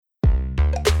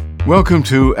Welcome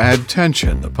to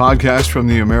Adtention, the podcast from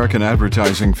the American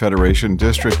Advertising Federation,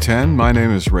 District 10. My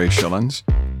name is Ray Schillens.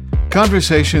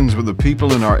 Conversations with the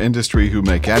people in our industry who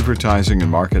make advertising and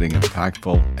marketing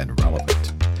impactful and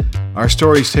relevant. Our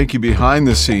stories take you behind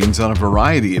the scenes on a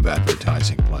variety of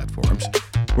advertising platforms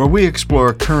where we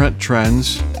explore current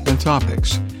trends and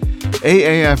topics.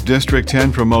 AAF District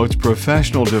 10 promotes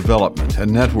professional development and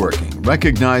networking,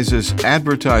 recognizes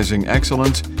advertising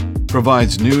excellence,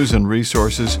 provides news and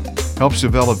resources, helps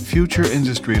develop future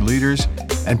industry leaders,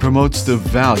 and promotes the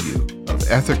value of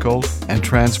ethical and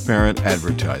transparent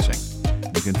advertising.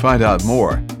 You can find out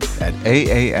more at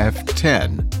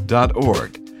aaf10.org.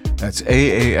 That's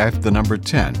aaf10.org.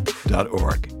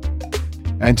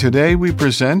 And today we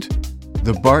present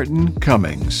the Barton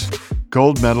Cummings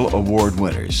Gold Medal Award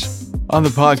winners. On the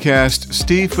podcast,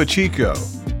 Steve Pacheco,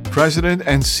 President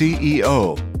and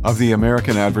CEO of the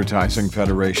American Advertising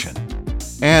Federation.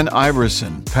 Ann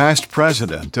Iverson, past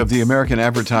president of the American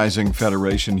Advertising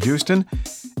Federation Houston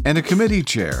and a committee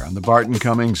chair on the Barton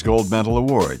Cummings Gold Medal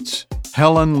Awards.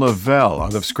 Helen Lavelle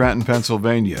out of Scranton,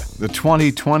 Pennsylvania, the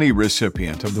 2020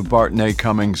 recipient of the Barton A.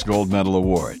 Cummings Gold Medal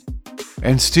Award.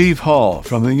 And Steve Hall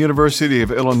from the University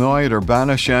of Illinois at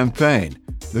Urbana-Champaign,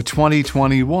 the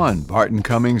 2021 Barton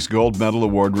Cummings Gold Medal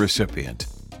Award recipient.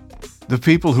 The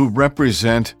people who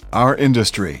represent our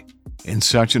industry in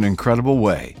such an incredible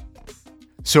way.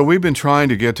 So we've been trying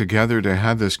to get together to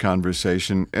have this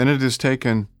conversation, and it has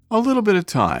taken a little bit of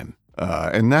time,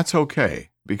 and that's okay,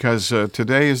 because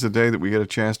today is the day that we get a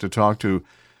chance to talk to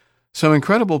some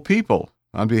incredible people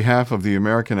on behalf of the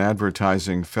American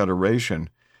Advertising Federation.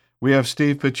 We have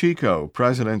Steve Pacheco,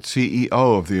 President, CEO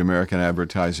of the American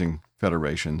Advertising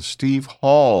Federation. Steve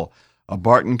Hall, a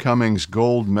Barton Cummings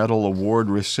Gold Medal Award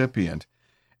recipient.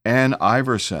 Ann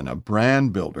Iverson, a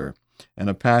brand builder and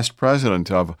a past president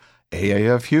of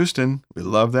AAF Houston. We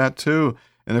love that too.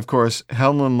 And of course,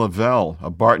 Helen Lavelle, a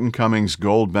Barton Cummings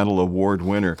Gold Medal Award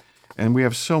winner. And we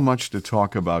have so much to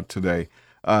talk about today.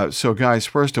 So guys,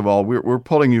 first of all, we're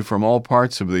pulling you from all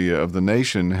parts of the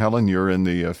nation. Helen, you're in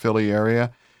the Philly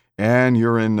area, and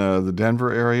you're in the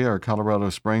Denver area or Colorado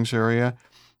Springs area.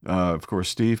 Of course,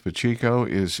 Steve Pacheco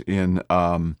is in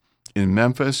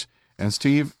Memphis, and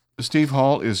Steve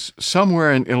Hall is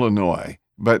somewhere in Illinois,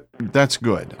 but that's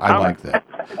good. I like that.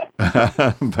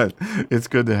 But it's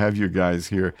good to have you guys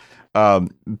here.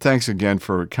 Thanks again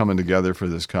for coming together for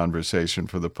this conversation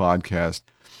for the podcast.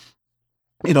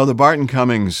 You know, the Barton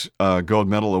Cummings Gold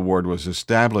Medal Award was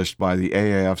established by the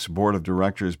AAF's Board of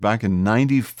Directors back in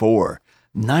 94.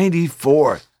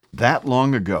 94, that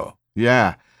long ago.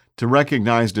 Yeah. To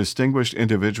recognize distinguished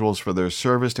individuals for their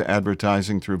service to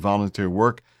advertising through volunteer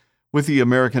work with the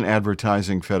American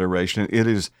Advertising Federation. It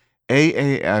is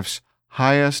AAF's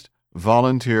highest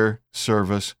volunteer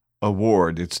service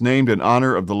award. It's named in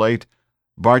honor of the late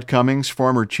Bart Cummings,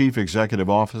 former chief executive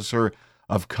officer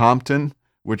of Compton,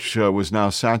 which was now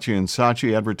Saatchi &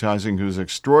 Saatchi Advertising, whose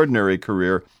extraordinary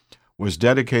career was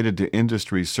dedicated to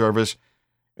industry service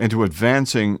and to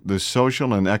advancing the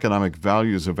social and economic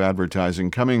values of advertising.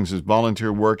 Cummings'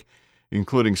 volunteer work,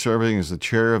 including serving as the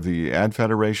chair of the Ad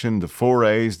Federation, the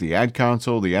 4As, the Ad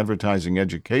Council, the Advertising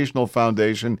Educational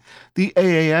Foundation, the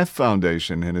AAF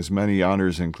Foundation, and his many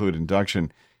honors include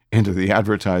induction into the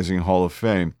Advertising Hall of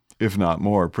Fame, if not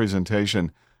more.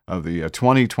 Presentation of the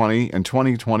 2020 and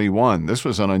 2021. This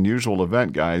was an unusual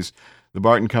event, guys. The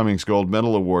Barton Cummings Gold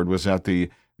Medal Award was at the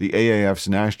AAF's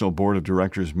National Board of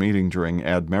Directors meeting during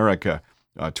AdMerica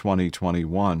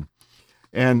 2021.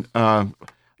 And,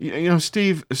 you know,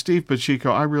 Steve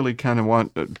Pacheco, I really kind of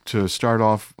want to start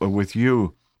off with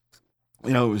you.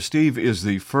 You know, Steve is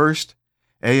the first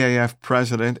AAF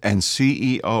president and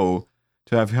CEO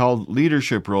to have held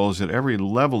leadership roles at every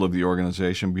level of the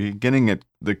organization, beginning at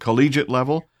the collegiate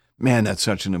level. Man, that's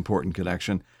such an important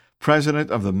connection. President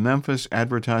of the Memphis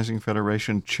Advertising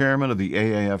Federation, chairman of the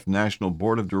AAF National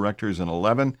Board of Directors in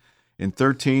 11. In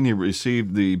 13, he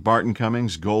received the Barton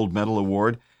Cummings Gold Medal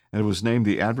Award and was named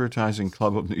the Advertising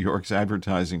Club of New York's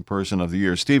Advertising Person of the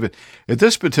Year. Steve, at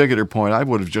this particular point, I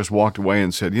would have just walked away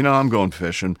and said, you know, I'm going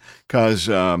fishing because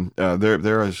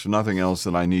there is nothing else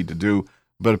that I need to do.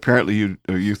 But apparently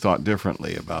you thought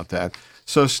differently about that.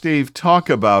 So, Steve, talk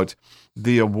about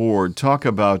the award. Talk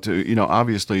about,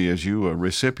 obviously, as you a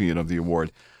recipient of the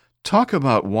award, talk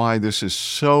about why this is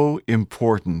so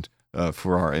important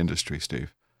for our industry,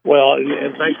 Steve. Well,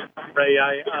 and thanks, Ray.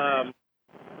 I'm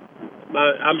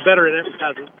better at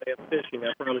advertising than fishing.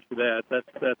 I promise you that. That's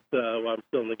why I'm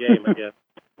still in the game, I guess.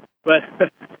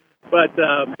 But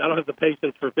I don't have the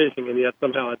patience for fishing, and yet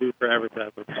somehow I do for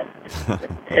advertising.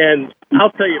 And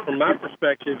I'll tell you, from my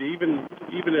perspective, even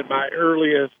at my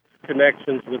earliest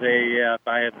connections with AAF,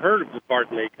 I had heard of the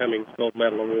Barton A. Cummings Gold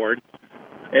Medal Award,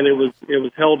 and it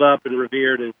was held up and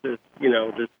revered as this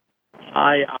this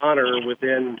high honor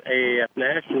within AAF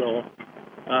National,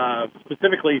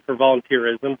 specifically for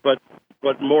volunteerism, but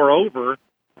moreover,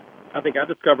 I think I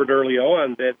discovered early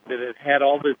on that it had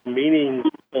all this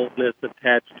meaningfulness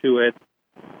attached to it,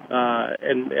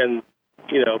 and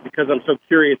because I'm so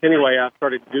curious anyway, I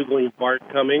started Googling Bart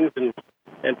Cummings and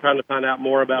trying to find out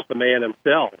more about the man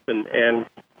himself, and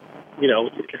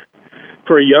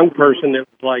for a young person, it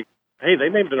was like, hey, they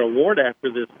named an award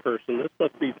after this person. This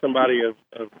must be somebody of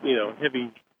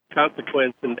heavy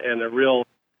consequence and a real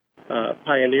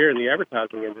pioneer in the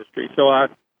advertising industry. So I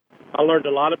learned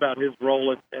a lot about his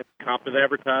role at Compton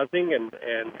Advertising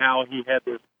and how he had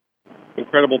this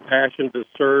incredible passion to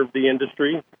serve the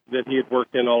industry that he had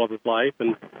worked in all of his life,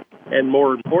 and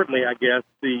more importantly, I guess,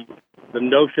 the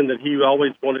notion that he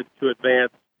always wanted to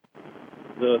advance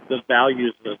the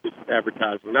values of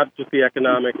advertising, not just the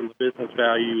economic and the business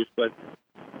values, but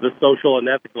the social and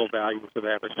ethical values of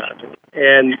advertising.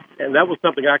 And that was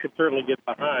something I could certainly get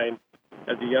behind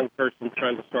as a young person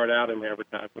trying to start out in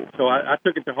advertising. So I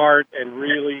took it to heart and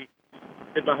really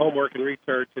did my homework and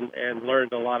research and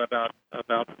learned a lot about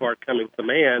Bart Cummings, the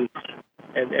man.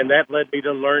 And that led me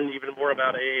to learn even more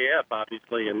about AAF,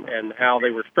 obviously, and how they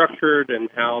were structured and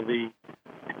how the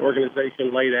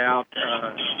organization laid out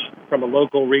from a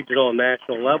local, regional, and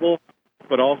national level,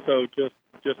 but also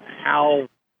just how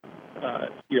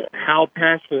how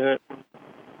passionate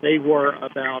they were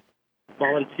about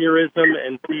volunteerism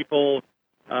and people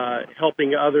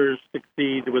helping others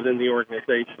succeed within the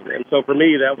organization. And so for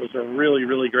me, that was a really,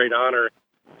 really great honor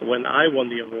when I won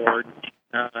the award.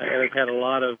 And it had a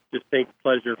lot of distinct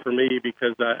pleasure for me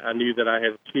because I knew that I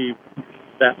had achieved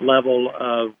that level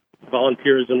of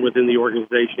volunteerism within the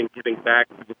organization, giving back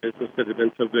to the business that had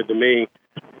been so good to me,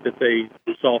 that they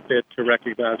saw fit to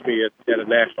recognize me at a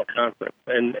national conference.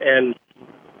 And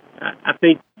I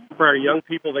think for our young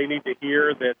people, they need to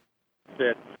hear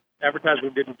that advertising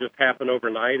didn't just happen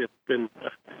overnight. It's been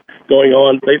going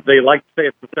on. They like to say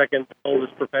it's the second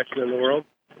oldest profession in the world.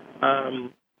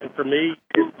 And for me,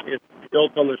 it's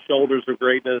built on the shoulders of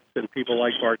greatness and people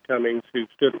like Bart Cummings, who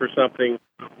stood for something,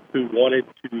 who wanted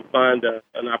to find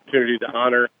an opportunity to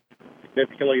honor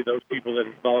significantly those people that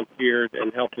have volunteered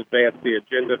and helped advance the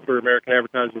agenda for American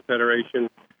Advertising Federation.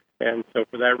 And so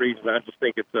for that reason, I just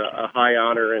think it's a high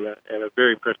honor and a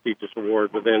very prestigious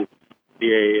award within the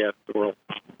AAF world.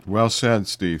 Well said,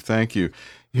 Steve. Thank you.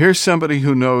 Here's somebody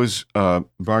who knows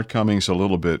Bart Cummings a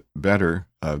little bit better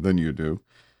than you do.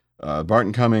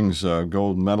 Barton Cummings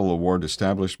Gold Medal Award,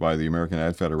 established by the American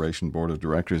Ad Federation Board of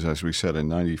Directors, as we said, in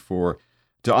 '94,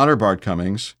 to honor Bart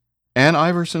Cummings, Ann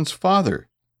Iverson's father,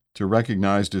 to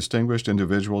recognize distinguished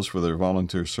individuals for their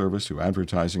volunteer service to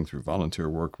advertising through volunteer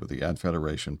work with the Ad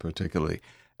Federation, particularly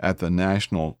at the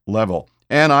national level.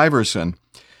 Ann Iverson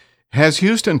has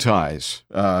Houston ties,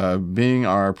 being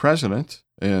our president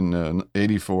in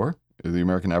 '84, the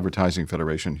American Advertising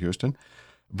Federation Houston,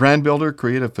 brand builder,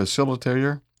 creative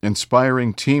facilitator,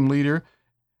 inspiring team leader.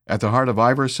 At the heart of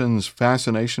Iverson's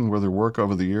fascination with her work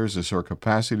over the years is her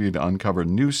capacity to uncover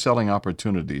new selling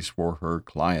opportunities for her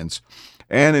clients,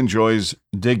 and enjoys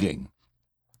digging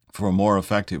for more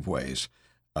effective ways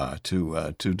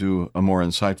to do a more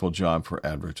insightful job for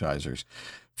advertisers.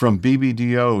 From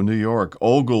BBDO, New York,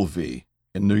 Ogilvy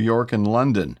in New York and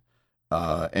London,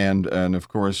 and of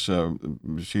course,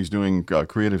 she's doing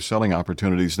creative selling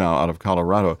opportunities now out of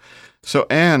Colorado. So,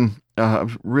 Ann,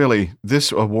 really,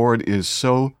 this award is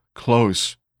so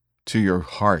close to your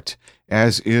heart,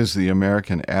 as is the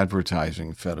American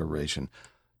Advertising Federation.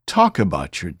 Talk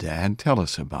about your dad. Tell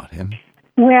us about him.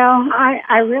 Well,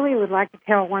 I really would like to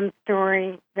tell one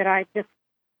story that I just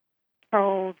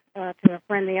told to a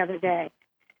friend the other day.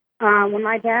 When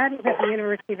my dad was at the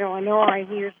University of Illinois,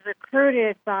 he was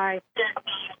recruited by,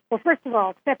 well, first of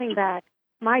all, stepping back,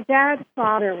 my dad's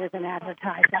father was an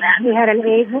advertiser. He had an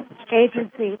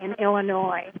agency in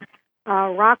Illinois,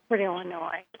 Rockford,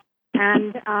 Illinois.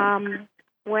 And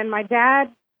when my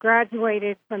dad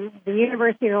graduated from the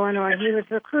University of Illinois, he was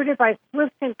recruited by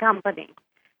Swift & Company.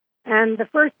 And the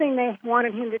first thing they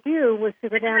wanted him to do was to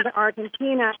go down to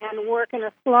Argentina and work in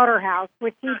a slaughterhouse,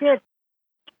 which he did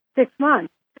 6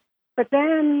 months. But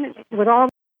then, with all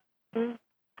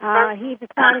he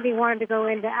decided he wanted to go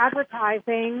into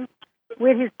advertising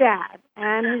with his dad.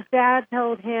 And his dad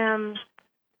told him,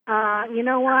 you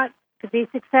know what, to be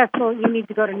successful, you need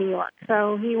to go to New York.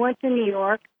 So he went to New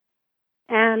York,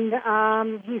 and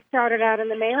he started out in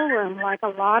the mailroom like a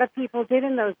lot of people did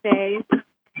in those days.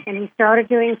 And he started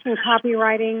doing some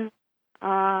copywriting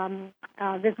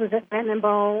This was at Benton and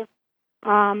Bowles.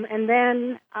 And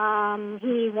then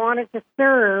he wanted to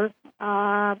serve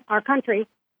our country.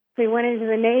 So he went into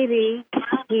the Navy.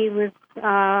 He was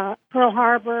Pearl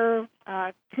Harbor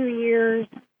 2 years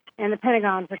and the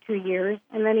Pentagon for 2 years.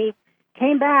 And then he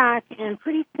came back, and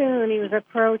pretty soon he was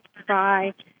approached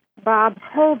by Bob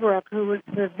Holbrook, who was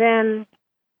the then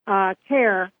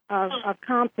chair of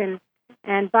Compton.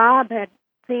 And Bob had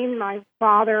seen my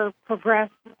father progress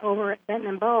over at Benton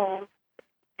and Bowles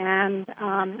and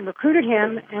recruited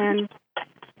him and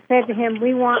said to him,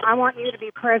 I want you to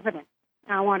be president.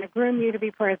 I want to groom you to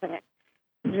be president.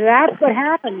 That's what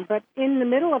happened. But in the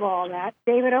middle of all that,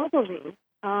 David Ogilvy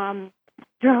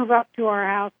drove up to our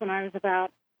house when I was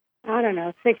about,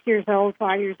 6 years old,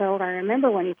 5 years old. I remember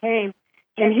when he came,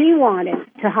 and he wanted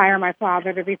to hire my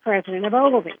father to be president of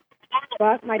Ogilvy.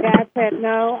 But my dad said,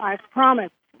 no, I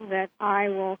promised that I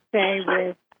will stay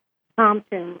with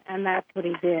Compton, and that's what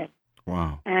he did.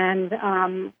 Wow.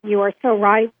 And you are so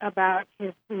right about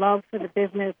his love for the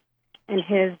business and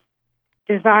his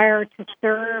desire to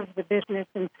serve the business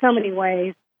in so many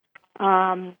ways.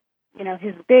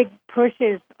 His big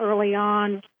pushes early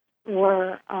on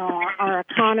were our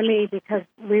economy, because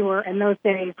we were in those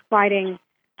days fighting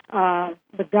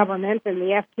the government and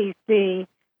the FTC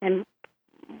and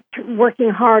working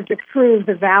hard to prove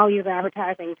the value of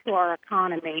advertising to our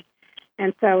economy.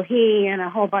 And so he and a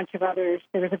whole bunch of others,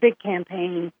 there was a big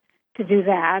campaign to do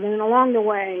that. And along the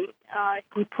way,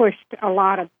 he pushed a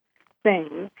lot of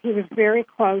things. He was very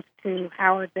close to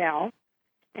Howard Bell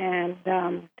and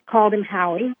called him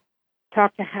Howie,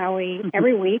 talked to Howie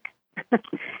every week,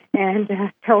 and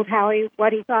told Howie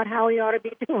what he thought Howie ought to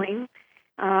be doing.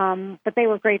 But they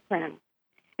were great friends.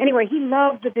 Anyway, he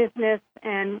loved the business,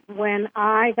 and when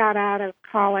I got out of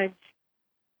college,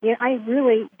 I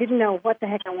really didn't know what the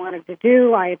heck I wanted to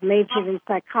do. I had majored in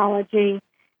psychology.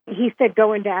 He said,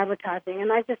 go into advertising,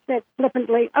 and I just said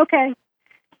flippantly, okay.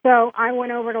 So I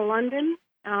went over to London.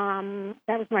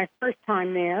 That was my first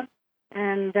time there,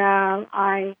 and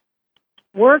I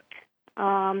worked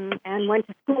and went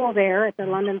to school there at the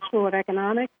London School of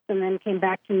Economics, and then came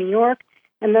back to New York.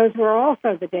 And those were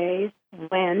also the days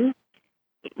when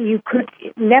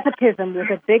nepotism was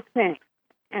a big thing.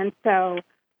 And so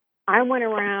I went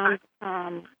around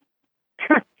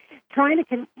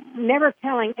never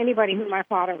telling anybody who my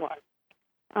father was.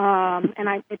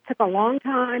 It took a long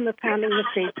time of pounding the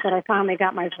streets, but I finally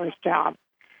got my first job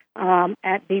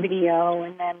at BBDO,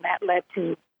 and then that led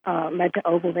to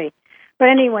Ogilvy. But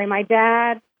anyway, my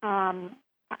dad,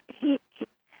 he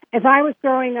as I was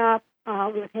growing up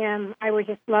with him, I would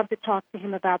just love to talk to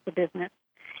him about the business.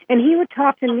 And he would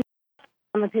talk to me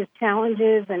some of his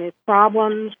challenges and his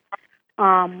problems,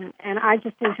 and I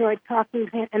just enjoyed talking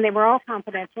to him. And they were all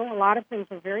confidential. A lot of things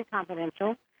were very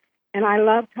confidential. And I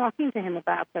loved talking to him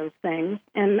about those things.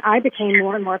 And I became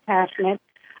more and more passionate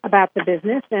about the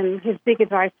business. And his big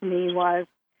advice to me was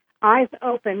eyes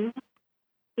open,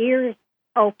 ears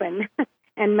open,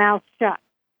 and mouth shut.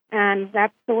 And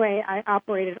that's the way I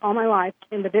operated all my life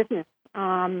in the business.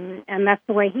 And that's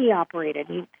the way he operated.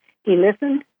 He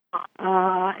listened.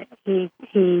 He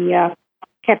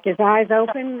kept his eyes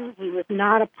open. He was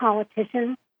not a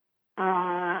politician.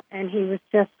 And he was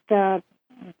just,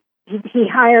 he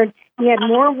had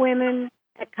more women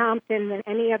at Compton than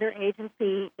any other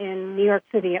agency in New York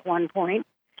City at one point.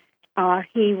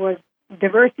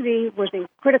 Diversity was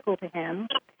critical to him.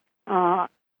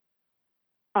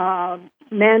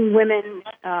 Men, women,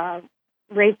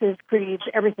 races, creeds,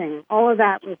 everything. All of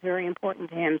that was very important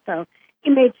to him. So he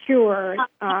made sure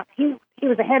he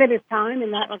was ahead of his time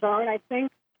in that regard, I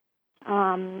think.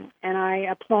 And I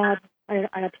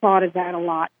applauded that a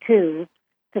lot too,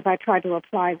 because I tried to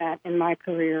apply that in my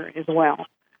career as well.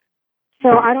 So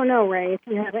I don't know, Ray, if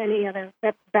you have any other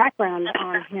background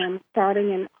on him.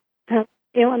 Starting in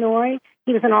Illinois,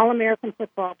 he was an All-American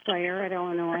football player at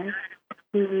Illinois.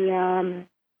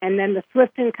 And then the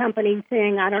Swift and Company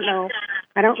thing, I don't know.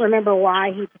 I don't remember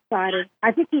why he decided.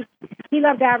 I think he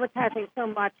loved advertising so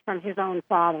much from his own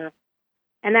father.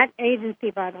 And that agency,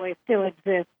 by the way, still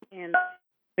exists in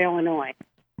Illinois.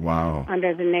 Wow.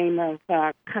 Under the name of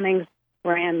Cummings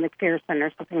Brand McPherson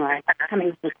or something like that.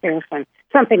 Cummings McPherson,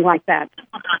 something like that.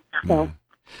 So.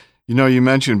 You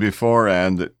mentioned before,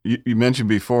 and that you mentioned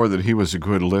before that he was a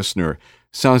good listener.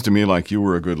 Sounds to me like you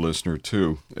were a good listener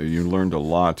too. You learned a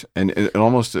lot, and it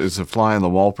almost is a fly on the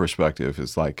wall perspective.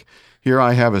 It's like, here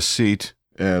I have a seat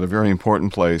at a very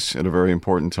important place at a very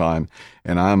important time,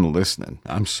 and I'm listening.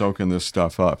 I'm soaking this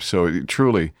stuff up. So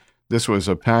truly, this was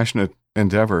a passionate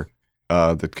endeavor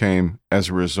that came as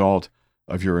a result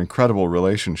of your incredible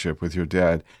relationship with your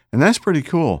dad, and that's pretty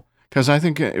cool. Because I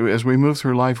think as we move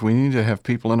through life, we need to have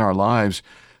people in our lives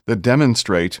that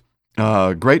demonstrate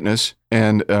greatness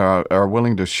and are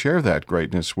willing to share that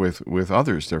greatness with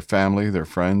others, their family, their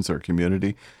friends, their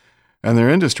community, and their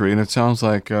industry. And it sounds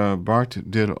like Bart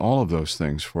did all of those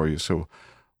things for you. So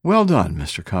well done,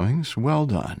 Mr. Cummings. Well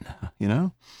done.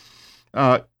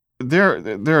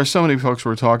 There are so many folks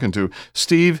we're talking to.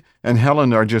 Steve and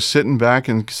Helen are just sitting back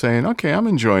and saying, okay, I'm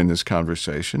enjoying this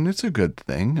conversation. It's a good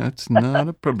thing. It's not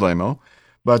a problemo.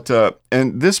 But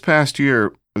and this past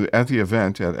year at the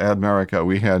event at Admerica,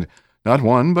 we had not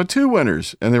one, but two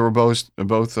winners. And they were both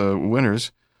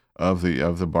winners of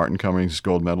the Barton Cummings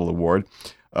Gold Medal Award.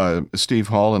 Steve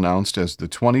Hall announced as the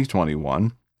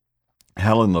 2021.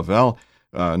 Helen Lavelle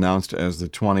announced as the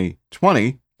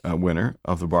 2020 winner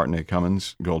of the Barton A.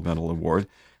 Cummings Gold Medal Award.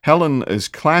 Helen is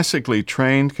classically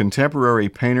trained contemporary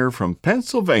painter from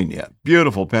Pennsylvania,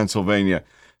 beautiful Pennsylvania.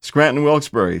 Scranton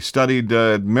Wilkes-Barre, studied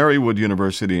at Marywood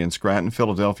University in Scranton,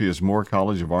 Philadelphia's Moore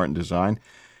College of Art and Design,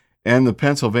 and the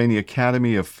Pennsylvania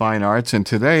Academy of Fine Arts. And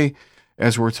today,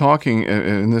 as we're talking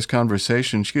in this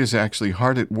conversation, she is actually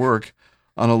hard at work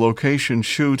on a location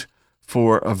shoot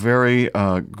for a very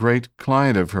great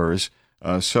client of hers.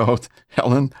 So,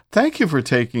 Helen, thank you for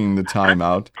taking the time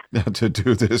out to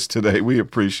do this today. We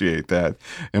appreciate that,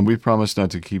 and we promise not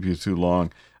to keep you too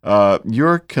long.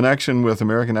 Your connection with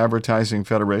American Advertising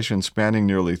Federation spanning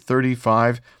nearly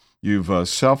 35, you've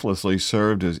selflessly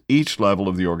served as each level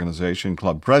of the organization,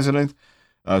 club president,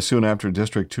 soon after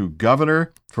District 2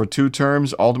 governor for 2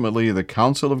 terms, ultimately the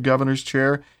Council of Governors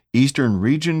chair, Eastern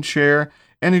Region chair,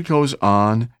 and it goes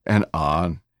on and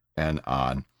on and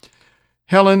on.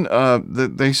 Helen,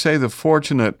 they say the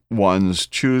fortunate ones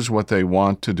choose what they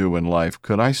want to do in life.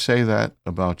 Could I say that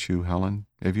about you, Helen?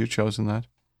 Have you chosen that?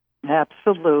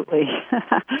 Absolutely.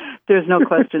 There's no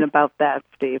question about that,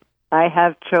 Steve. I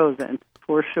have chosen,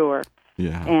 for sure.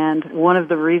 Yeah. And one of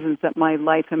the reasons that my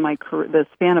life and my career, the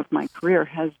span of my career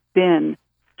has been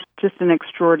just an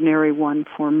extraordinary one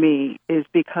for me is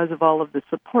because of all of the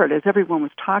support. As everyone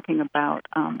was talking about,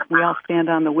 we all stand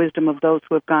on the wisdom of those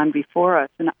who have gone before us.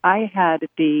 And I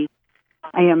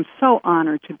am so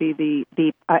honored to be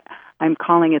I'm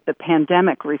calling it the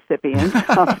pandemic recipient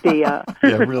of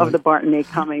the Barton A.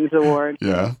 Cummings Award.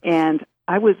 Yeah. And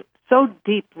I was so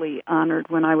deeply honored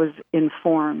when I was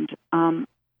informed. I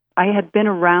had been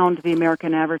around the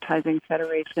American Advertising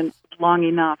Federation long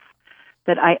enough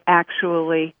that I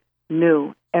actually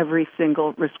knew every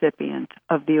single recipient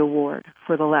of the award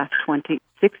for the last 26.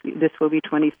 This will be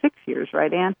 26 years,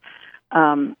 right,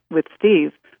 Ann? With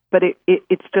Steve. But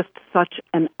it's just such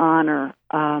an honor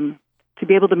to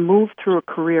be able to move through a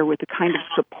career with the kind of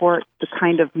support, the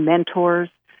kind of mentors,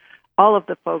 all of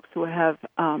the folks who have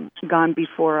gone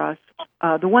before us.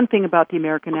 The one thing about the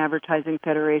American Advertising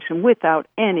Federation, without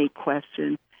any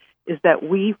question, is that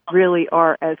we really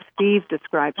are, as Steve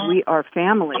described, we are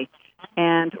family,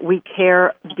 and we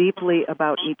care deeply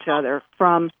about each other,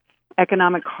 from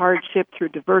economic hardship through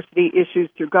diversity issues,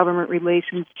 through government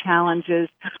relations challenges.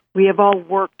 We have all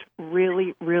worked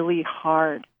really, really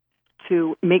hard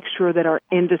to make sure that our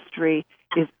industry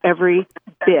is every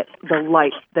bit the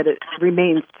light that it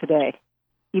remains today,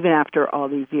 even after all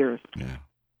these years. Yeah.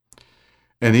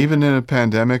 And even in a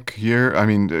pandemic year, I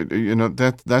mean,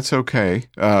 that's okay.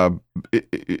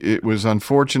 It was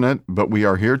unfortunate, but we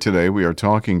are here today. We are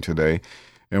talking today,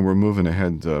 and we're moving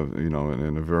ahead,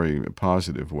 in a very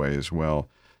positive way as well.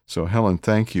 So, Helen,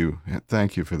 thank you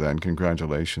for that, and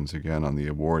congratulations again on the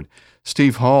award.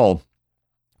 Steve Hall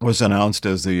was announced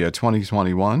as the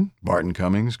 2021 Barton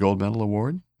Cummings Gold Medal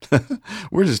Award.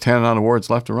 We're just handing out awards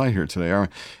left and right here today,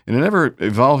 aren't we? In an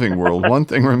ever-evolving world, one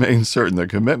thing remains certain: the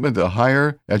commitment to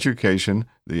higher education,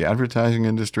 the advertising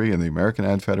industry, and the American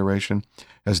Ad Federation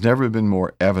has never been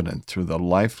more evident through the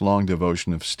lifelong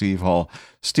devotion of Steve Hall.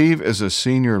 Steve is a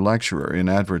senior lecturer in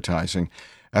advertising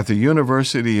at the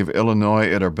University of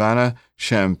Illinois at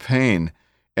Urbana-Champaign.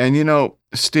 And,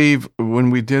 Steve, when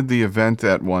we did the event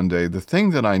that one day, the thing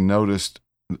that I noticed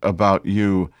about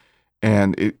you,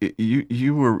 and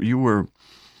you were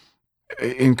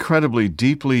incredibly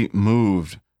deeply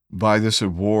moved by this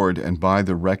award and by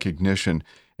the recognition,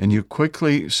 and you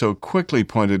so quickly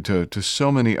pointed to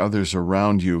so many others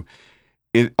around you.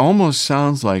 It almost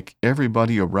sounds like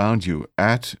everybody around you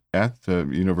at the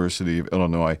University of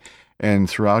Illinois and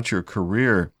throughout your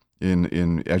career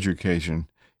in education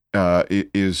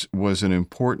was an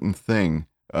important thing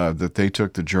that they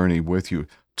took the journey with you.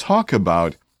 Talk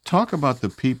about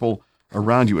the people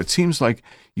around you. It seems like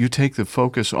you take the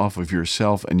focus off of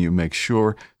yourself and you make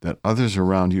sure that others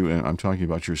around you, and I'm talking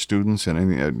about your students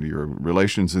and your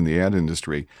relations in the ad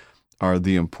industry, are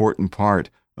the important part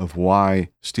of why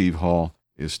Steve Hall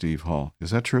is Steve Hall.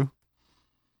 Is that true?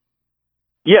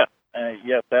 Yes,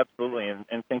 yes, absolutely,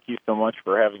 and thank you so much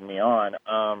for having me on.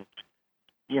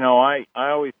 I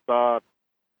always saw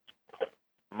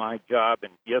my job,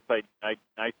 and yes,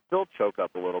 I still choke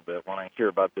up a little bit when I hear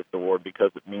about this award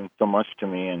because it means so much to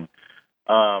me. And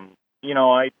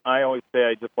I always say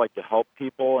I just like to help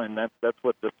people, and that's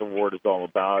what this award is all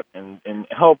about, and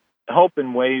help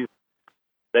in ways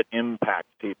that impact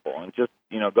people, and just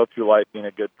go through life being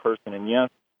a good person. And yes,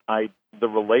 the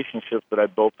relationships that I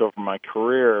built over my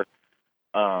career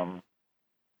are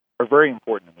very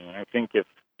important to me. And I think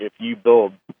if you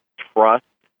build trust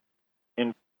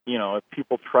in, if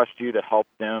people trust you to help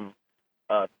them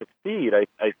succeed,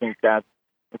 I think that's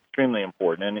extremely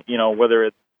important. And whether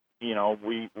it's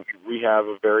we have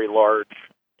a very large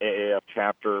AAF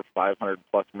chapter, 500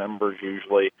 plus members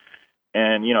usually,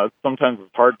 and sometimes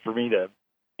it's hard for me to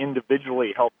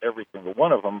individually help every single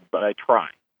one of them, but I try.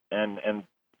 And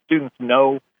students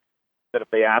know that if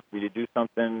they ask me to do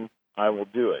something, I will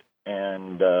do it.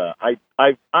 And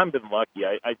I've been lucky.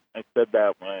 I said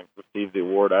that when I received the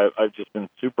award. I've just been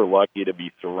super lucky to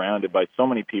be surrounded by so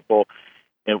many people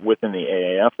within the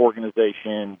AAF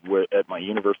organization, at my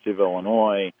University of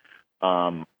Illinois,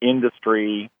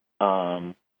 industry.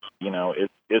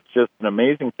 It's just an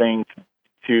amazing thing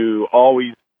to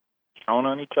always count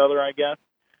on each other, I guess.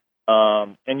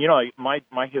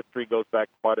 My history goes back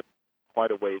quite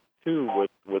a ways too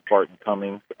with Barton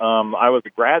Cummings. I was a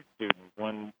grad student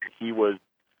when he was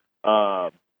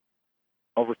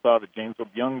oversaw the James O.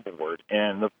 Young Board,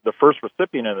 and the first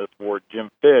recipient of this award, Jim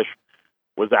Fish,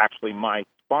 was actually my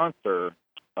sponsor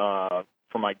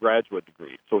for my graduate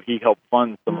degree. So he helped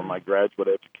fund some of my graduate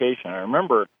education. I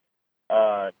remember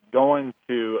going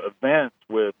to events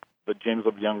with the James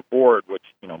O. Young Board, which,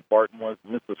 Barton was,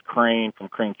 Mrs. Crane from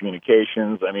Crane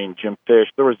Communications. I mean, Jim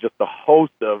Fish. There was just a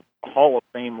host of Hall of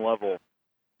Fame level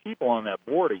people on that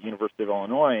board at University of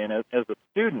Illinois. And as a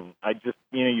student, I just,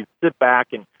 you sit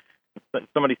back and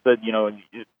somebody said,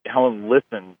 Helen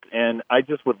listened. And I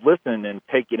just would listen and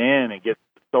take it in and get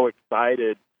so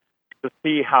excited to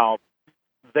see how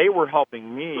they were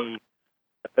helping me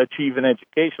achieve an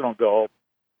educational goal.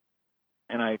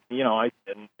 And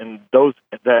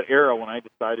that era when I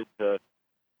decided to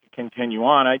continue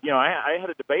on, I had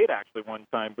a debate actually one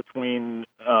time between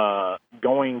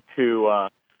going to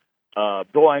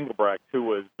Bill Engelbrecht, who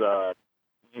was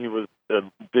he was a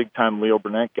big time Leo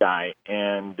Burnett guy,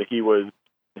 and he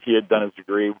had done his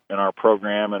degree in our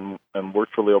program and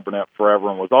worked for Leo Burnett forever,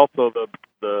 and was also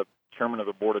the chairman of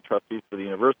the board of trustees for the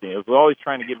university. He was always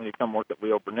trying to get me to come work at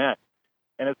Leo Burnett.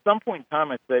 And at some point in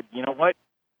time, I said, you know what?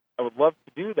 I would love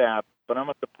to do that, but I'm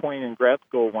at the point in grad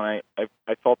school when I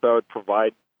felt I would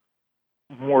provide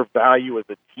more value as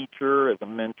a teacher, as a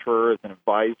mentor, as an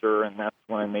advisor, and that's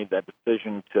when I made that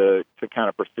decision to kind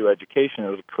of pursue education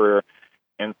as a career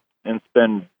and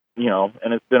spend,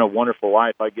 and it's been a wonderful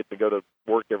life. I get to go to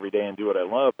work every day and do what I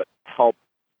love, but help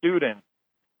students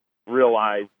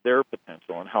realize their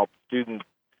potential and help students,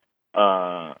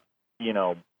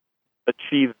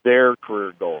 achieve their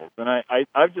career goals. And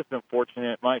I've just been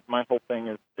fortunate. My whole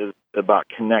thing is about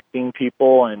connecting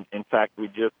people. And in fact,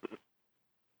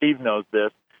 Steve knows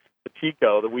this,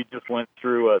 Pacheco, that we just went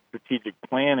through a strategic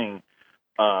planning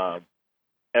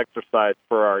exercise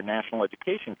for our National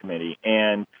Education Committee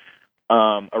and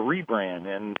a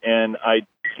rebrand. And I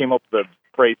came up with the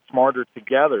phrase "smarter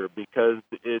together" because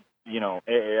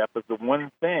AAF is the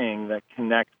one thing that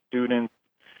connects students,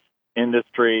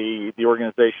 industry, the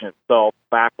organization itself,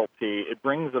 faculty. It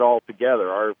brings it all together,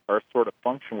 our sort of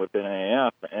function within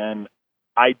AAF. And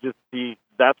I just see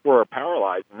that's where our power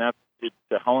lies. And that's,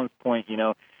 to Helen's point,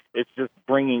 it's just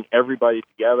bringing everybody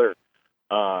together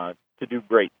to do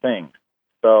great things.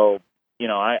 So,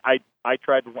 I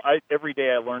tried to, every day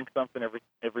I learn something.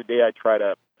 Every day I try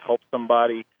to help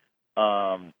somebody.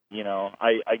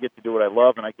 I get to do what I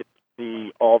love, and I get to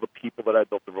see all the people that I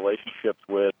built the relationships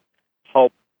with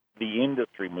help the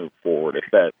industry move forward,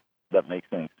 if that makes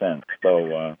any sense.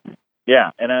 So, and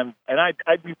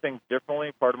I do things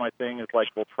differently. Part of my thing is like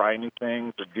we'll try new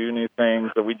things or do new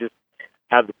things. So we just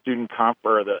had the student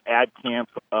or the ad camp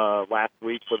last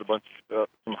week with a bunch of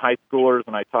some high schoolers,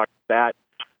 and I talked to that.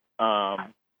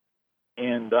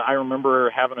 And I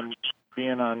remember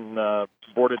being on the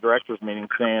board of directors meeting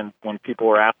saying when people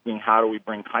were asking how do we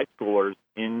bring high schoolers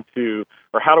into,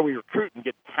 or how do we recruit and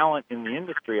get talent in the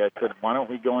industry, I said, why don't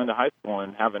we go into high school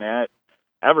and have an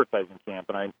advertising camp?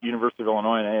 And University of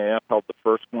Illinois and AAF held the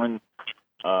first one.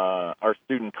 Our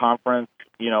student conference,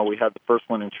 we had the first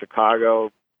one in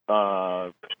Chicago,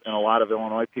 and a lot of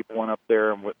Illinois people went up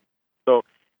there. So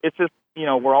it's just,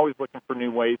 we're always looking for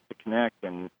new ways to connect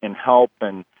and help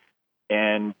and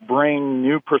bring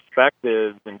new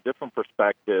perspectives and different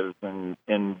perspectives and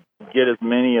get as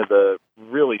many of the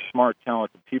really smart,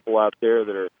 talented people out there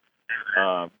that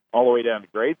are all the way down to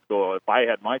grade school, if I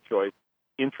had my choice,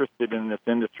 interested in this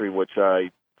industry, which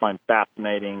I find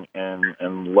fascinating and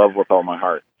love with all my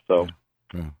heart. So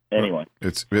anyway.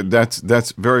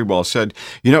 That's very well said.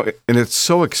 And it's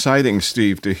so exciting,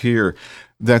 Steve, to hear.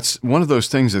 That's one of those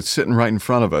things that's sitting right in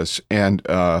front of us, and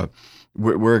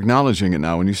we're acknowledging it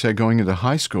now. When you say going into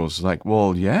high school, it's like,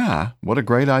 well, yeah, what a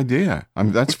great idea.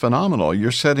 That's phenomenal.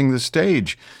 You're setting the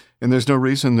stage, and there's no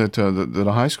reason that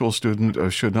a high school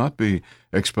student should not be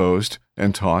exposed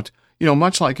and taught,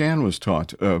 much like Anne was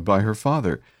taught by her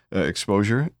father,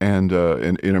 exposure and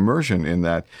in immersion in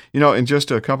that. In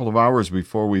just a couple of hours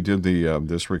before we did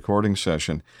this recording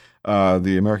session,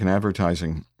 the American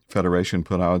Advertising Federation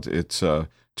put out its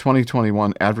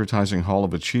 2021 Advertising Hall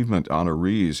of Achievement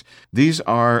honorees. These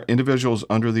are individuals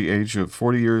under the age of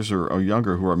 40 years or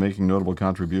younger who are making notable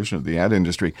contribution to the ad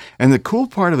industry. And the cool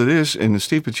part of it is, and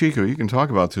Steve Pacheco, you can talk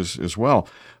about this as well,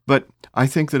 but I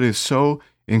think that it's so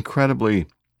incredibly,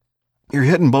 you're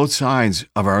hitting both sides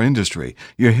of our industry.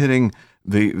 You're hitting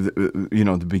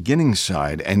the beginning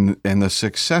side and the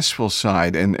successful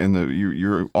side, and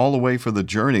you're all the way for the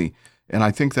journey. And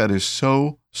I think that is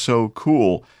so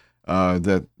cool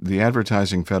that the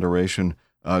Advertising Federation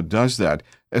does that.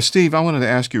 Steve, I wanted to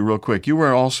ask you real quick. You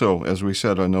were also, as we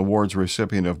said, an awards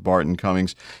recipient of Barton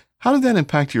Cummings. How did that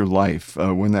impact your life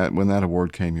when that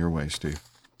award came your way, Steve?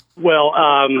 Well,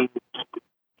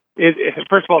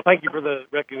 first of all, thank you for the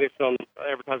recognition on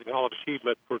Advertising Hall of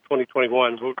Achievement for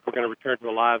 2021. We're going to return to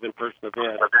a live in-person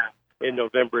event in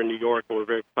November in New York, and we're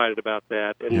very excited about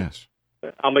that. And yes.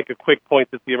 I'll make a quick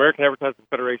point that the American Advertising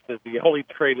Federation is the only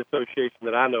trade association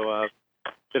that I know of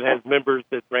that has members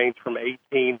that range from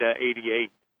 18 to 88.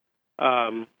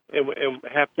 And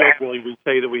half-jokingly, we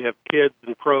say that we have kids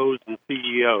and pros and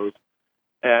CEOs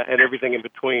and everything in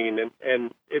between.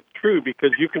 And it's true,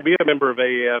 because you can be a member of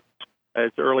AAF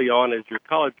as early on as your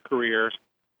college career,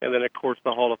 and then, of course,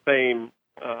 the Hall of Fame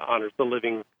honors the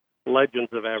living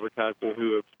legends of advertising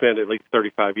who have spent at least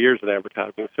 35 years in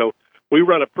advertising. So we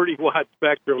run a pretty wide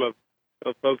spectrum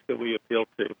of folks that we appeal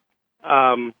to.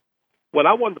 When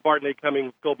I won the Barton A.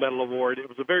 Cummings Gold Medal Award, it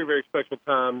was a very, very special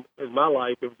time in my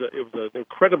life. It was an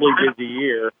incredibly busy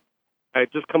year. I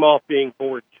had just come off being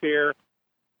board chair.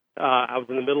 I was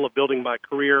in the middle of building my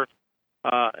career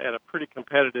at a pretty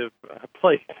competitive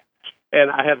place, and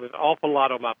I had an awful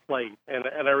lot on my plate. And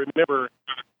I remember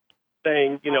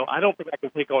saying, I don't think I can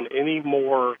take on any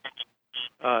more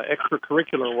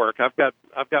extracurricular work. I've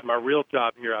got my real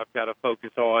job here I've got to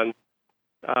focus on.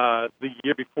 The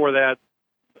year before that,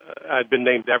 I'd been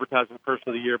named Advertising Person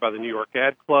of the Year by the New York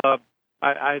Ad Club.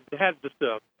 I had just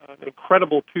an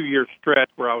incredible 2-year stretch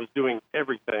where I was doing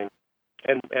everything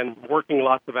and working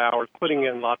lots of hours, putting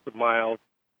in lots of miles,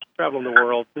 traveling the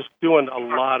world, just doing a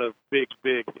lot of big,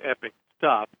 epic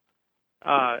stuff.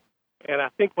 And I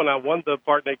think when I won the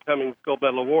Barton A. Cummings Gold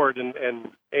Medal Award, and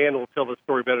Ann will tell the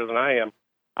story better than I am,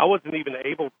 I wasn't even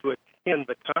able to attend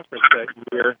the conference that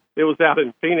year. It was out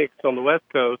in Phoenix on the West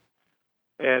Coast,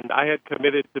 and I had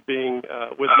committed to being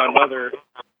with my mother,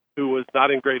 who was not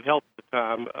in great health at the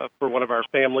time, for one of our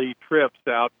family trips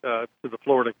out to the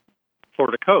Florida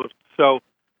coast. So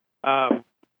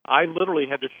I literally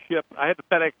had to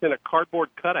FedEx in a cardboard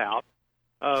cutout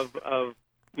of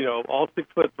all 6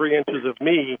 foot 3 inches of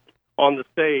me on the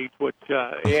stage, which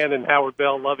Ann and Howard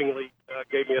Bell lovingly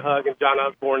gave me a hug, and John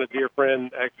Osborne, a dear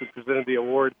friend, actually presented the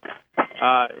award.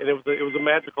 And it was a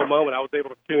magical moment. I was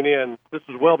able to tune in. This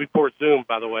was well before Zoom,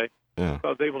 by the way. Yeah. So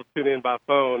I was able to tune in by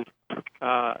phone.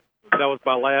 That was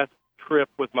my last trip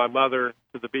with my mother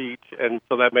to the beach, and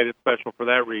so that made it special for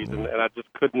that reason. And I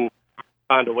just couldn't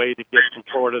find a way to get from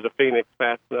Florida to Phoenix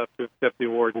fast enough to accept the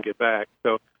award and get back.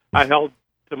 So I held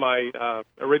to my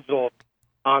original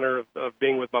honor of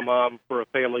being with my mom for a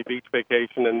family beach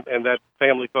vacation, and that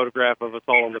family photograph of us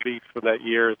all on the beach from that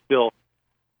year is still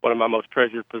one of my most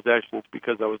treasured possessions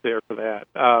because I was there for that.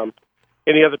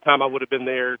 Any other time I would have been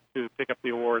there to pick up the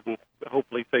award and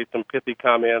hopefully say some pithy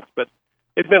comments, but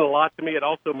it meant a lot to me. It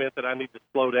also meant that I need to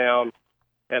slow down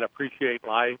and appreciate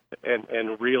life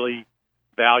and really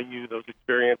value those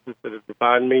experiences that have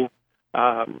defined me.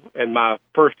 And my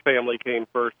first family came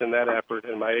first in that effort,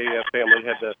 and my AAF family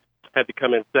had to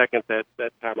come in second that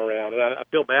time around. And I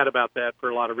feel bad about that for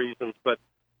a lot of reasons, but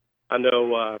I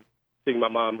know seeing my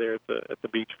mom there at the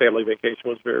beach family vacation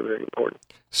was very, very important.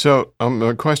 So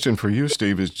a question for you,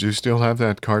 Steve, is do you still have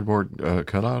that cardboard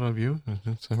cutout of you?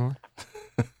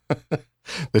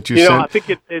 That you sent? I think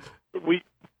we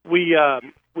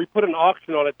put an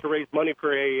auction on it to raise money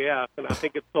for AAF, and I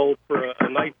think it sold for a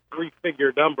nice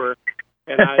 3-figure number.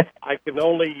 And I can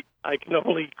only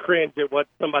cringe at what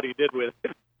somebody did with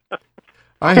it.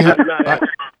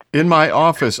 In my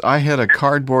office, I had a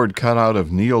cardboard cutout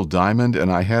of Neil Diamond,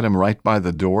 and I had him right by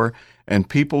the door. And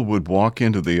people would walk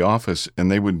into the office, and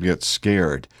they would get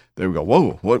scared. They would go,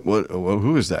 "Whoa, what?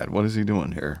 Who is that? What is he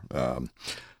doing here?"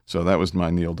 So that was my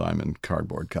Neil Diamond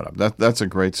cardboard cutout. That's a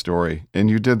great story, and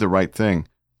you did the right thing.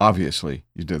 Obviously,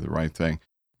 you did the right thing.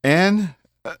 And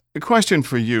a question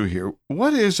for you here: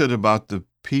 what is it about the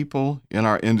people in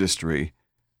our industry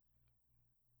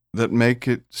that make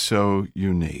it so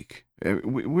unique?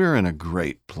 We're in a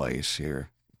great place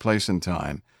here, place and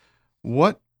time.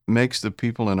 What makes the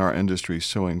people in our industry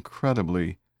so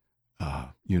incredibly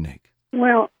unique?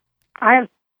 Well, my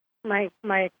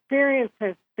experience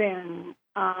has been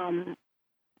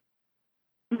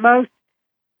most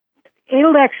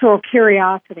intellectual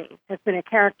curiosity has been a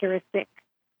characteristic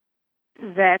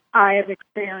that I have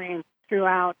experienced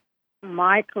throughout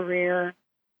my career.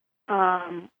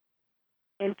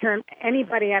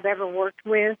 Anybody I've ever worked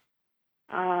with,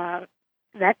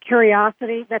 that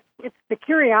curiosity, it's the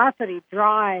curiosity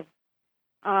drives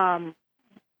some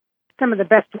of the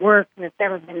best work that's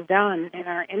ever been done in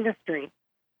our industry,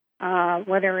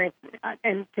 whether it's,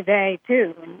 and today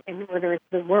too, and whether it's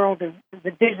the world of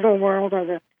the digital world or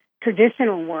the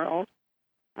traditional world.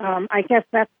 I guess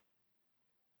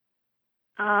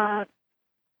I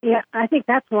think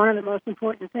that's one of the most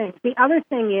important things. The other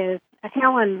thing is,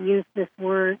 Helen used this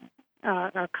word,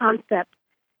 a concept,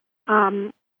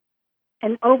 and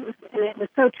it was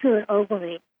so true at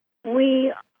Ogilvy.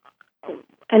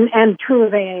 And true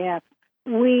of AAF,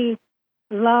 we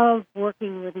love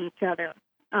working with each other.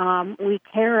 We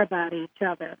care about each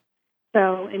other.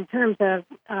 So in terms of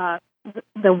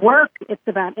the work, it's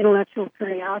about intellectual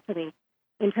curiosity.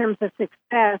 In terms of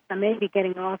success, I may be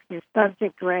getting off your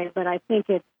subject, Ray, but I think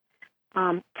it's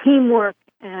teamwork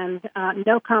and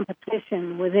no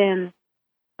competition within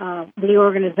the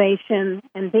organization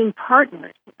and being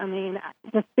partners. I mean,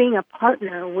 just being a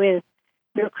partner with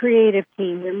your creative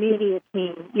team, your media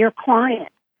team, your client,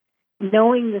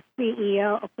 knowing the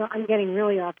CEO. So I'm getting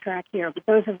really off track here, but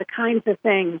those are the kinds of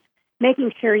things,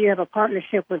 making sure you have a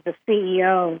partnership with the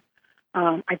CEO,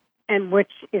 and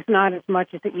which is not as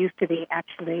much as it used to be,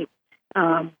 actually,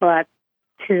 but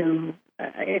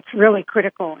it's really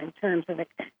critical in terms of the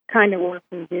kind of work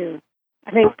we do.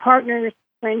 I think partners,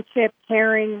 friendship,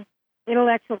 caring,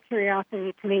 intellectual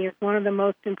curiosity to me is one of the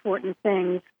most important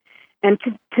things. And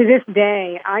to this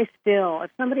day, I still,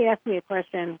 if somebody asks me a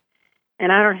question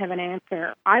and I don't have an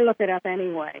answer, I look it up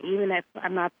anyway, even if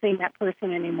I'm not seeing that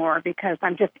person anymore, because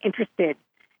I'm just interested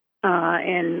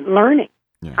in learning.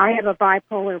 Yeah. I have a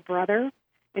bipolar brother,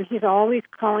 and he's always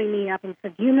calling me up and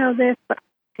said, "You know this?"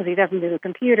 Because he doesn't do the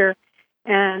computer.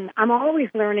 And I'm always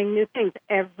learning new things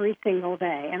every single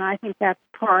day. And I think that's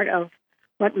part of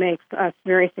what makes us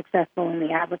very successful in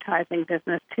the advertising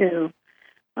business, too.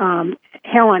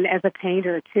 Helen, as a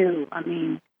painter, too, I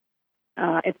mean,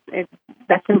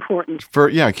 that's important.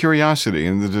 Curiosity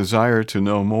and the desire to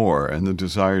know more and the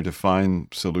desire to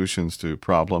find solutions to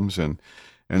problems and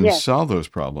yes, solve those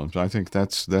problems. I think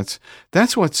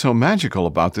that's what's so magical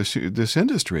about this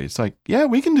industry. It's like, yeah,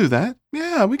 we can do that.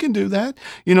 Yeah, we can do that.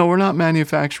 You know, we're not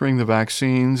manufacturing the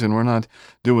vaccines and we're not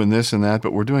doing this and that,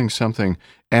 but we're doing something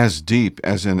as deep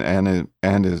as and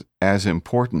as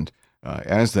important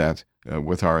as that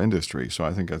with our industry. So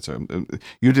I think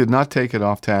you did not take it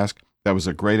off task. That was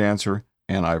a great answer,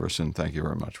 Ann Iverson. Thank you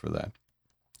very much for that.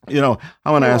 You know,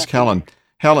 I want to ask Helen.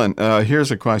 Helen,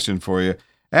 here's a question for you.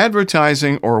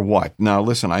 Advertising or what? Now,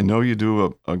 listen, I know you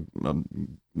do a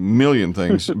million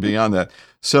things beyond that.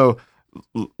 So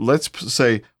let's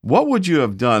say, what would you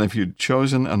have done if you'd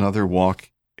chosen another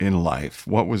walk in life?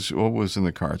 What was in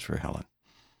the cards for Helen?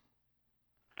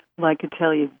 Well, I could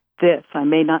tell you this. I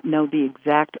may not know the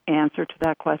exact answer to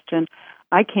that question.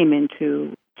 I came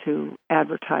into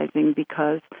advertising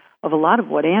because of a lot of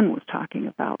what Ann was talking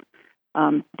about.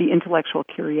 The intellectual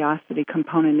curiosity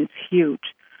component is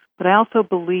huge. But I also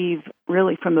believe,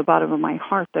 really from the bottom of my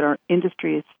heart, that our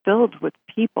industry is filled with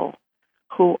people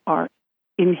who are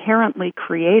inherently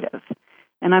creative.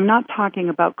 And I'm not talking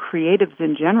about creatives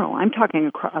in general. I'm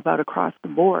talking about across the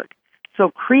board.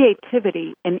 So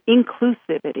creativity and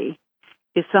inclusivity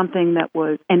is something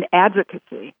and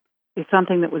advocacy is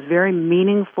something that was very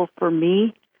meaningful for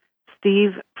me,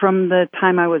 Steve, from the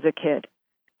time I was a kid.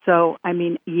 So, I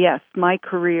mean, yes, my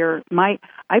career,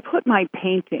 I put my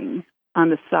painting on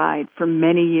the side for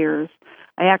many years.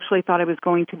 I actually thought I was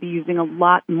going to be using a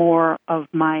lot more of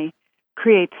my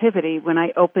creativity when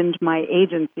I opened my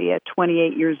agency at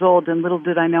 28 years old, and little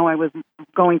did I know I was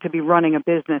going to be running a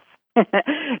business,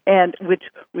 and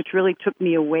which really took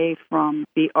me away from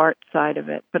the art side of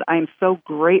it. But I'm so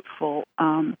grateful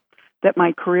that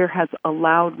my career has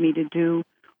allowed me to do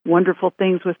wonderful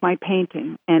things with my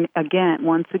painting. And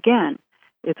once again,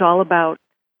 it's all about,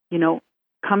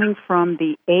 coming from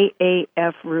the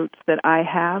AAF roots that I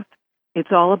have.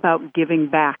 It's all about giving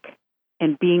back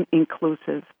and being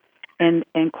inclusive. And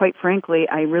quite frankly,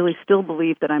 I really still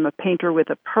believe that I'm a painter with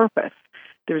a purpose.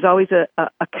 There's always a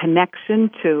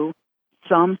connection to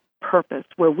some purpose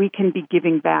where we can be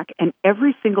giving back. And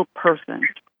every single person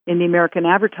in the American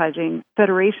Advertising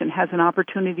Federation has an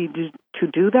opportunity to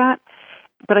do that.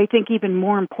 But I think even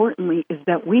more importantly is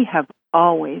that we have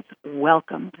always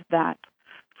welcomed that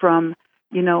from,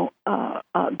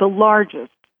 the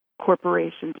largest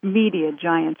corporations, media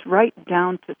giants, right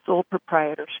down to sole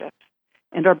proprietorships.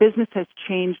 And our business has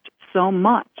changed so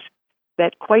much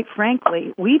that, quite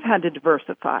frankly, we've had to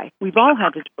diversify. We've all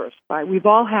had to diversify. We've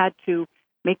all had to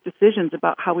make decisions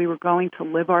about how we were going to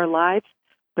live our lives.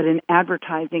 But in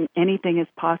advertising, anything is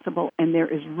possible, and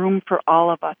there is room for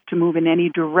all of us to move in any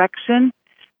direction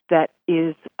that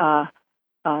is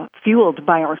fueled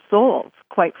by our souls,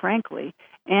 quite frankly,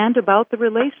 and about the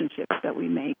relationships that we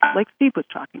make, like Steve was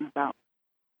talking about.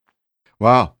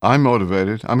 Wow, I'm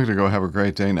motivated. I'm going to go have a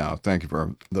great day now. Thank you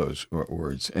for those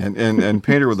words. And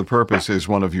Painter with a Purpose is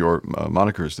one of your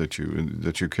monikers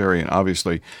that you carry, and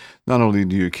obviously, not only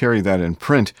do you carry that in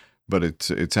print, but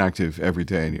it's active every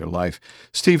day in your life.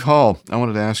 Steve Hall, I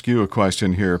wanted to ask you a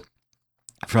question here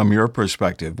from your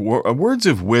perspective. Words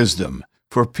of wisdom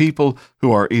for people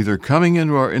who are either coming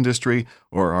into our industry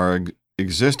or are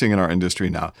existing in our industry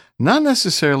now. Not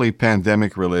necessarily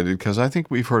pandemic related, because I think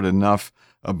we've heard enough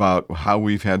about how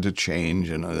we've had to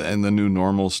change and the new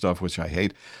normal stuff, which I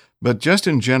hate. But just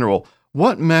in general,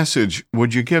 what message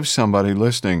would you give somebody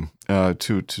listening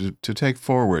to take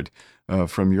forward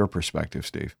from your perspective,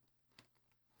 Steve?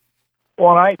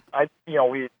 Well,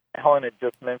 Helen had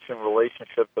just mentioned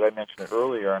relationships that I mentioned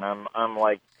earlier, and I'm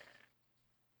like,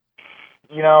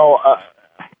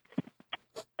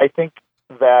 I think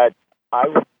that I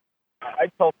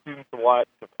tell students a lot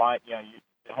to find,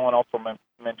 Helen also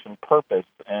mentioned purpose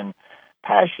and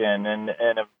passion,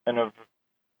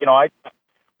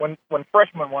 when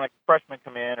freshmen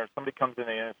come in or somebody comes in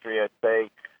the industry, I'd say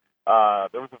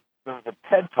there was a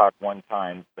TED Talk one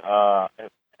time,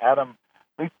 Adam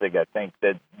Leipzig, I think,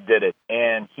 that did it,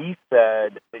 and he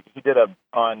said he did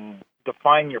on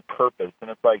define your purpose, and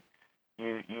it's like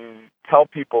you tell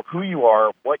people who you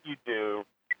are, what you do,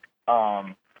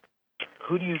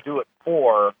 who do you do it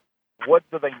for, what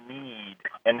do they need,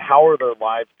 and how are their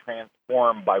lives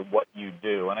transformed by what you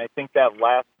do. And I think that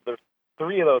there's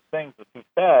three of those things that he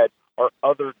said are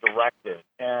other directed.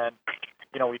 And,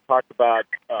 we talked about,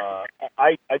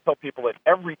 I tell people that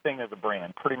everything is a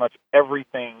brand. Pretty much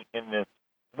everything in this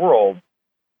world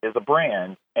is a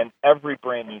brand, and every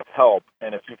brand needs help.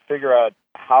 And if you figure out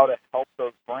how to help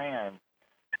those brands,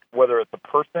 whether it's a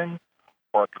person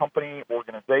or a company,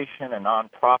 organization, a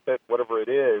nonprofit, whatever it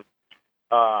is,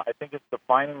 I think it's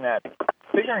defining that,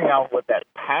 figuring out what that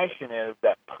passion is,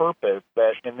 that purpose,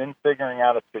 and then figuring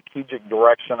out a strategic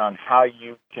direction on how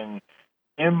you can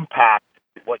impact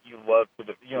what you love to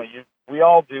do. We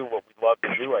all do what we love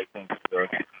to do, I think.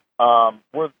 And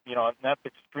that's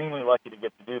extremely lucky to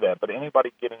get to do that. But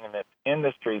anybody getting in this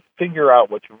industry, figure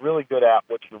out what you're really good at,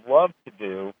 what you love to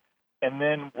do, and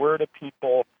then where do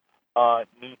people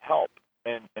need help,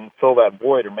 and fill that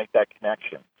void or make that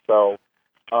connection. So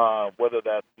whether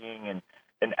that's being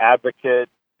an advocate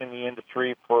in the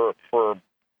industry for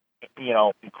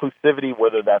inclusivity,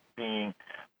 whether that's being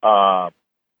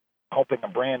helping a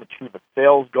brand achieve a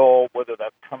sales goal, whether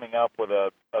that's coming up with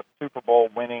a Super Bowl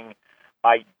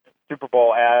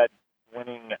ad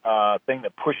winning thing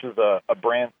that pushes a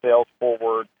brand sales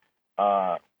forward.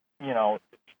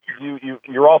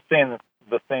 You're all saying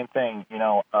the same thing,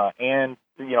 and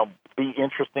be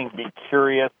interesting, be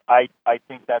curious. I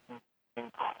think that's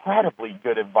incredibly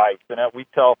good advice. And we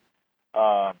tell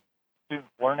students,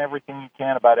 learn everything you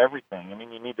can about everything. I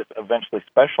mean, you need to eventually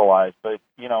specialize, but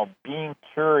being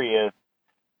curious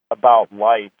about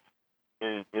life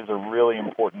is a really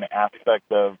important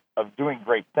aspect of doing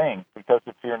great things. Because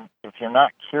if you're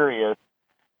not curious,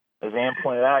 as Ann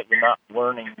pointed out, you're not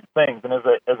learning new things. And as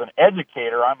an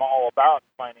educator, I'm all about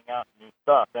finding out new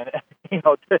stuff. And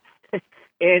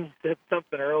Ann said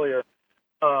something earlier.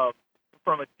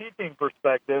 From a teaching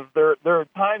perspective, there are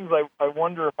times I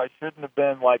wonder if I shouldn't have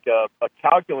been like a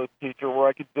calculus teacher where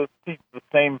I could just teach the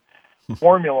same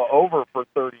formula over for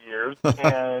 30 years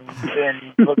and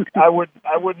I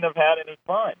wouldn't have had any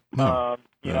fun. No.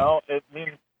 You know, it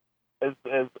means,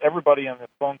 as everybody on this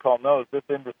phone call knows, this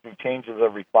industry changes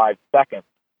every 5 seconds.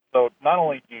 So not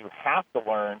only do you have to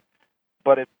learn,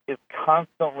 but it's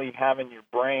constantly having your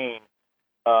brain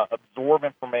absorb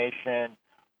information,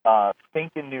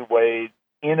 think in new ways,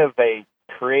 innovate,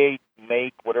 create,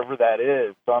 make, whatever that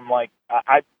is. So I'm like,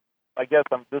 I guess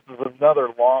this is another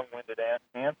long-winded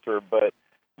answer, but,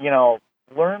 you know,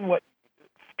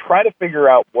 try to figure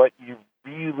out what you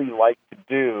really like to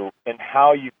do and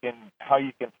how you can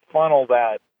funnel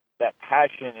that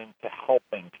passion into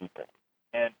helping people,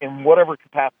 and in whatever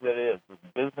capacity it is, as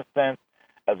a business sense,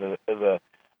 as a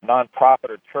nonprofit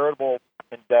or charitable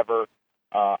endeavor.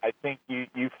 I think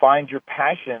you find your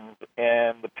passions,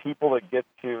 and the people that get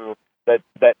to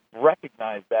that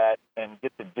recognize that and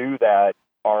get to do that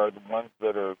are the ones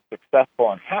that are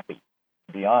successful and happy,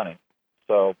 to be honest.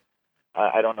 So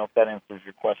I don't know if that answers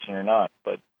your question or not,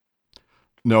 but.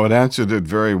 No, it answered it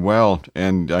very well,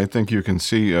 and I think you can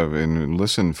see and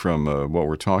listen from what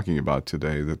we're talking about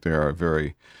today that there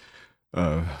are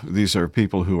these are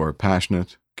people who are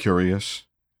passionate, curious,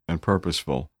 and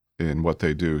purposeful in what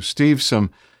they do. Steve,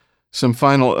 some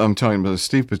final, I'm talking about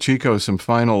Steve Pacheco, some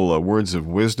final words of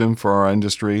wisdom for our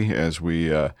industry as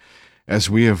we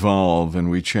evolve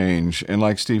and we change. And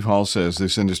like Steve Hall says,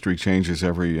 this industry changes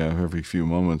every few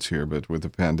moments here, but with the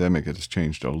pandemic, it has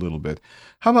changed a little bit.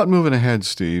 How about moving ahead,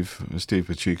 Steve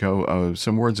Pacheco?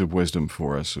 Some words of wisdom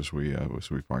for us as we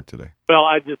part today. Well,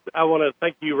 I want to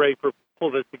thank you, Ray, for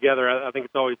pulling this together. I think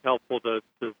it's always helpful to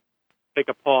take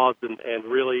a pause and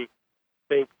really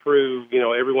think through, you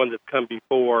know, everyone that's come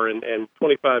before and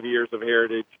 25 years of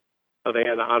heritage of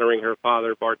Anna honoring her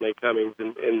father, Barton A. Cummings,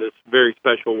 in this very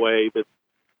special way that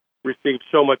received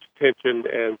so much attention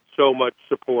and so much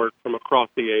support from across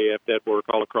the AAF network,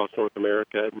 all across North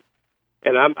America.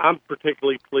 And I'm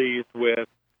particularly pleased with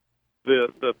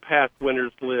the past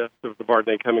winners list of the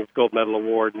Barton A. Cummings Gold Medal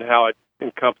Award and how it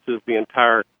encompasses the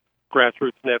entire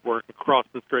grassroots network across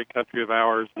this great country of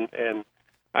ours. And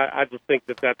I just think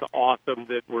that that's awesome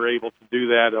that we're able to do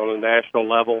that on a national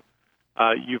level.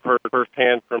 You've heard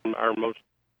firsthand from our most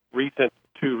recent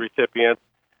 2 recipients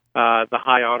the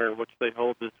high honor in which they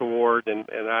hold this award, and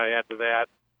I add to that.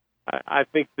 I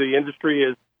think the industry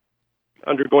is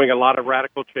undergoing a lot of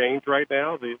radical change right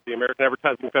now. The American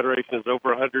Advertising Federation is over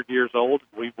 100 years old.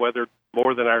 We've weathered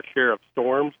more than our share of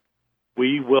storms.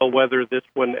 We will weather this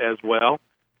one as well,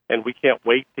 and we can't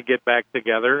wait to get back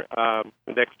together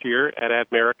next year at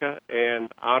Admerica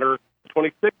and honor the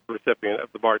 26th recipient of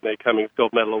the Barton A. Cummings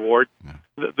Gold Medal Award. Yeah.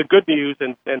 The good news,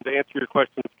 and to answer your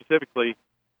question specifically,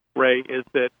 Ray, is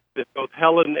that both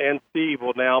Helen and Steve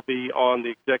will now be on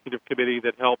the executive committee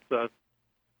that helps us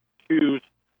choose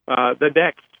the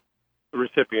next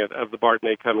recipient of the Barton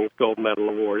A. Cummings Gold Medal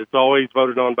Award. It's always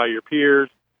voted on by your peers.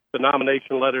 The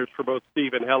nomination letters for both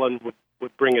Steve and Helen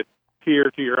would bring a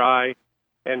tear to your eye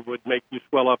and would make you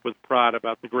swell up with pride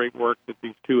about the great work that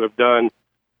these two have done,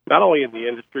 not only in the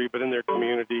industry, but in their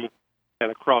community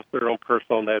and across their own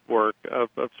personal network of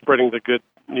spreading the good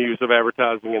news of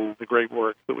advertising and the great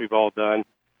work that we've all done.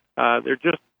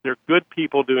 They're good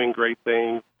people doing great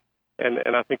things,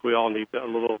 and I think we all need a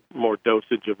little more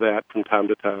dosage of that from time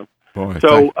to time. Boy,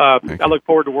 so I look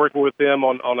forward to working with them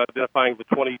on identifying the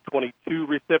 2022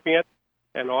 recipient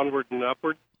and onward and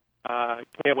upward.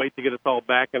 Can't wait to get us all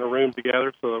back in a room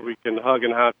together so that we can hug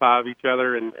and high-five each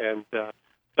other and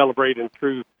celebrate in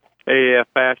true AAF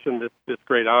fashion this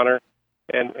great honor.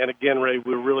 And again, Ray,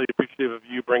 we're really appreciative of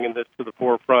you bringing this to the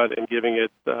forefront and giving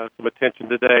it some attention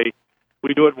today.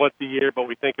 We do it once a year, but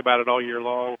we think about it all year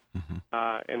long,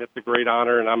 and it's a great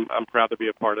honor, and I'm proud to be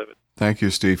a part of it. Thank you,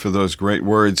 Steve, for those great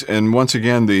words. And once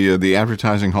again, the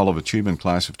Advertising Hall of Achievement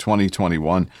class of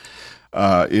 2021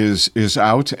 is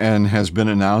out and has been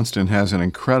announced and has an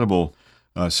incredible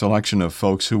selection of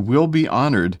folks who will be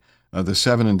honored. The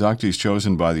 7 inductees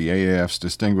chosen by the AAF's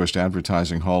Distinguished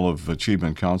Advertising Hall of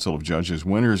Achievement Council of Judges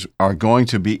winners are going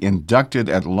to be inducted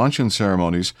at luncheon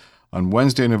ceremonies on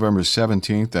Wednesday, November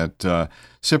 17th at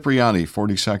Cipriani,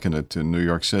 42nd at New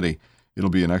York City. It'll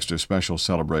be an extra special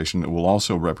celebration. It will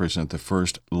also represent the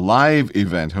first live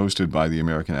event hosted by the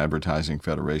American Advertising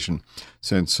Federation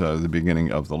since the beginning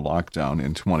of the lockdown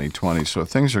in 2020. So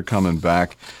things are coming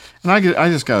back. And I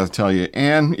just got to tell you,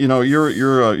 Ann, you know, you're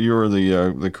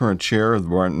the current chair of the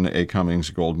Barton A. Cummings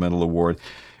Gold Medal Award,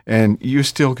 and you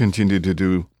still continue to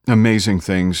do amazing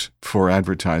things for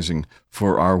advertising,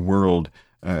 for our world.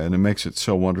 And it makes it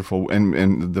so wonderful.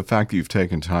 And the fact that you've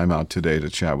taken time out today to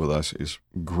chat with us is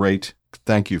great.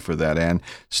 Thank you for that, Ann.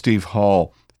 Steve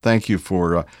Hall, thank you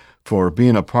for for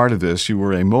being a part of this. You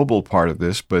were a mobile part of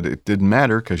this, but it didn't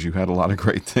matter because you had a lot of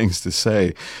great things to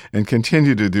say and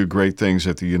continue to do great things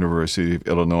at the University of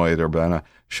Illinois at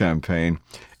Urbana-Champaign.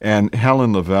 And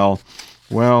Helen Lavelle,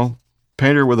 well,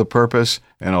 painter with a purpose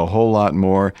and a whole lot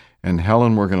more. And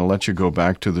Helen, we're going to let you go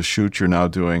back to the shoot you're now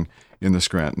doing in the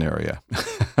Scranton area.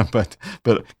 but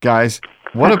guys,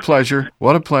 what a pleasure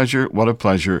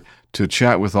to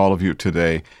chat with all of you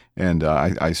today. And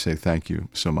I say thank you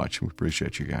so much. We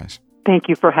appreciate you guys. Thank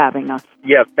you for having us.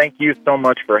 Yeah, thank you so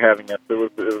much for having us.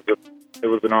 It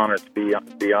was an honor to be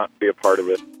a part of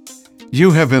it.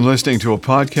 You have been listening to a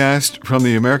podcast from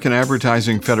the American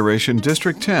Advertising Federation,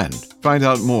 District 10. Find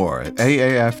out more at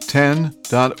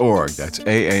aaf10.org. That's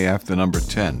AAF, the number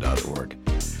 10.org.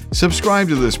 Subscribe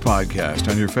to this podcast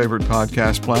on your favorite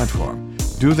podcast platform.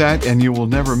 Do that and you will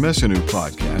never miss a new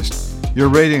podcast. Your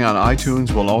rating on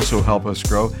iTunes will also help us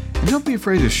grow. And don't be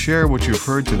afraid to share what you've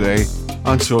heard today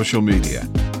on social media.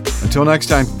 Until next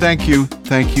time, thank you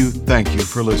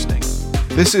for listening.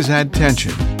 This is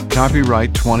Attention,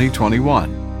 copyright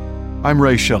 2021. I'm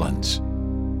Ray Schillens.